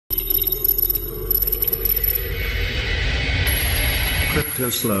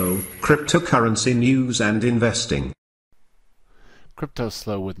CryptoSlo, cryptocurrency news and investing.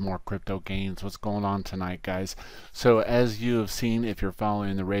 CryptoSlo with more crypto gains. What's going on tonight, guys? So as you have seen, if you're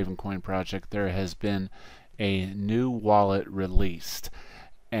following the RavenCoin project, there has been a new wallet released,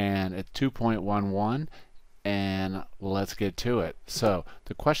 and it's 2.11, and let's get to it. So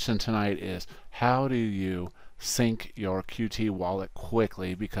the question tonight is, how do you sync your QT wallet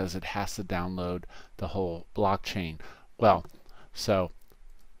quickly, because it has to download the whole blockchain? Well, so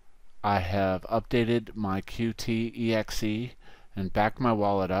I have updated my QT EXE and backed my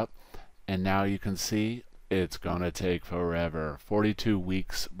wallet up, and now you can see it's gonna take forever. 42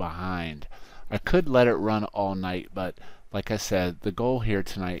 weeks behind. I could let it run all night, but like I said, the goal here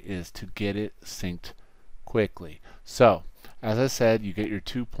tonight is to get it synced quickly. So as I said, you get your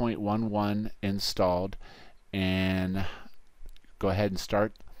 2.11 installed, and go ahead and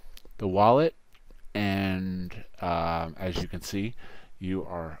start the wallet, and as you can see, you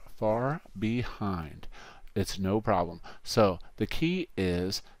are far behind. It's no problem. So the key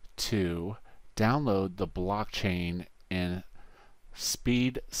is to download the blockchain and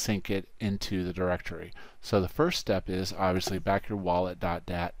speed sync it into the directory. So the first step is obviously back your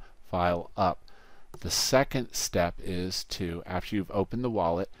wallet.dat file up. The second step is to, after you've opened the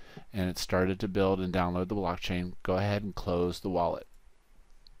wallet and it started to build and download the blockchain, go ahead and close the wallet.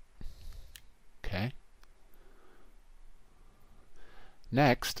 Okay.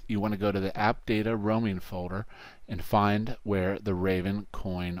 Next, you want to go to the app data roaming folder and find where the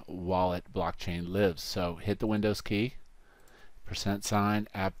RavenCoin wallet blockchain lives. So hit the Windows key, %,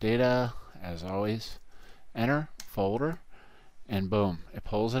 app data, as always, enter, folder, and boom, it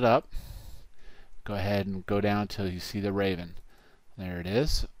pulls it up. Go ahead and go down till you see the Raven. There it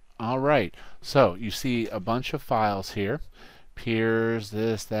is. Alright, so you see a bunch of files here. Peers,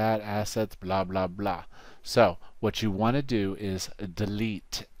 this, that, assets, blah, blah, blah. So what you want to do is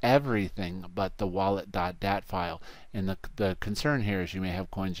delete everything but the wallet.dat file. And the concern here is you may have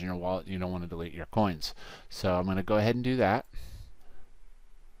coins in your wallet. You don't want to delete your coins. So I'm going to go ahead and do that.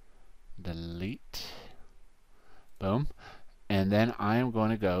 Delete. Boom. And then I am going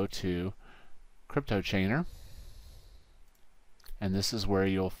to go to CryptoChainer. And this is where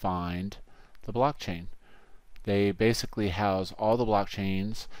you'll find the blockchain. They basically house all the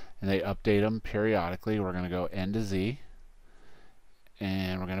blockchains and they update them periodically. We're going to go N to Z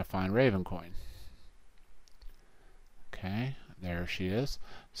and we're going to find RavenCoin. Okay, there she is.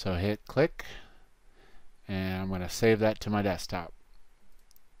 So hit click and I'm going to save that to my desktop.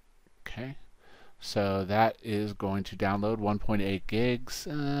 Okay, so that is going to download 1.8 gigs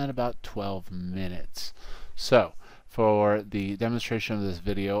in about 12 minutes. So for the demonstration of this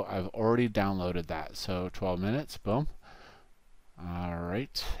video, I've already downloaded that. So 12 minutes, boom.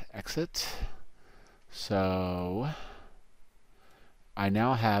 Alright, exit. So I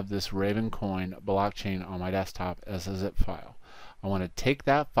now have this RavenCoin blockchain on my desktop as a zip file. I want to take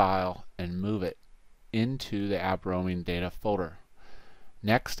that file and move it into the app roaming data folder.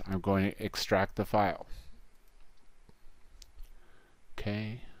 Next, I'm going to extract the file.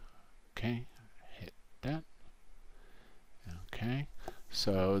 Okay, hit that. Okay,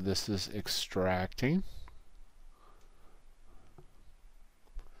 so this is extracting.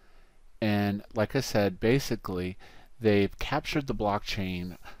 And like I said, basically they've captured the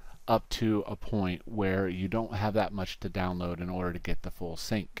blockchain up to a point where you don't have that much to download in order to get the full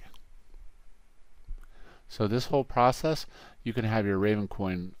sync. So this whole process, you can have your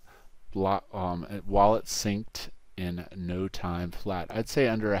RavenCoin wallet synced in no time flat. I'd say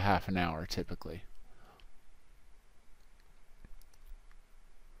under a half an hour typically.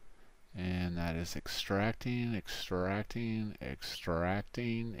 And that is extracting.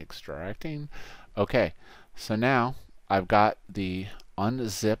 Okay, so now I've got the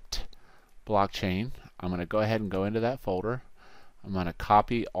unzipped blockchain. I'm going to go ahead and go into that folder. I'm going to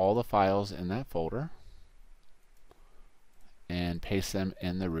copy all the files in that folder and paste them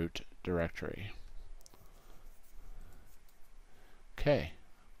in the root directory. Okay,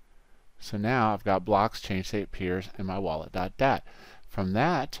 so now I've got blocks, change state, peers, and my wallet.dat. From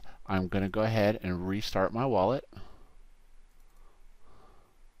that, I'm going to go ahead and restart my wallet.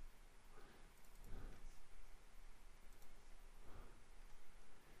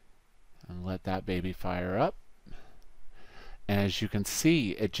 And let that baby fire up. And as you can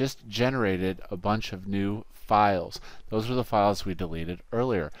see, it just generated a bunch of new files. Those are the files we deleted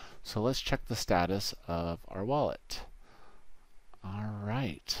earlier. So let's check the status of our wallet.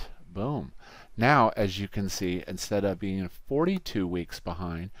 Alright, boom. Now, as you can see, instead of being 42 weeks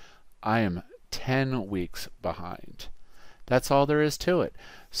behind, I am 10 weeks behind. That's all there is to it.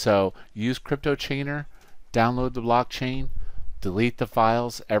 So use CryptoChainer, download the blockchain, delete the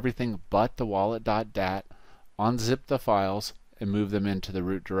files, everything but the wallet.dat, unzip the files, and move them into the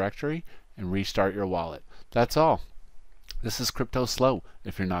root directory, and restart your wallet. That's all. This is CryptoSlo.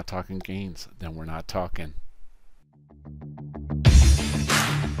 If you're not talking gains, then we're not talking.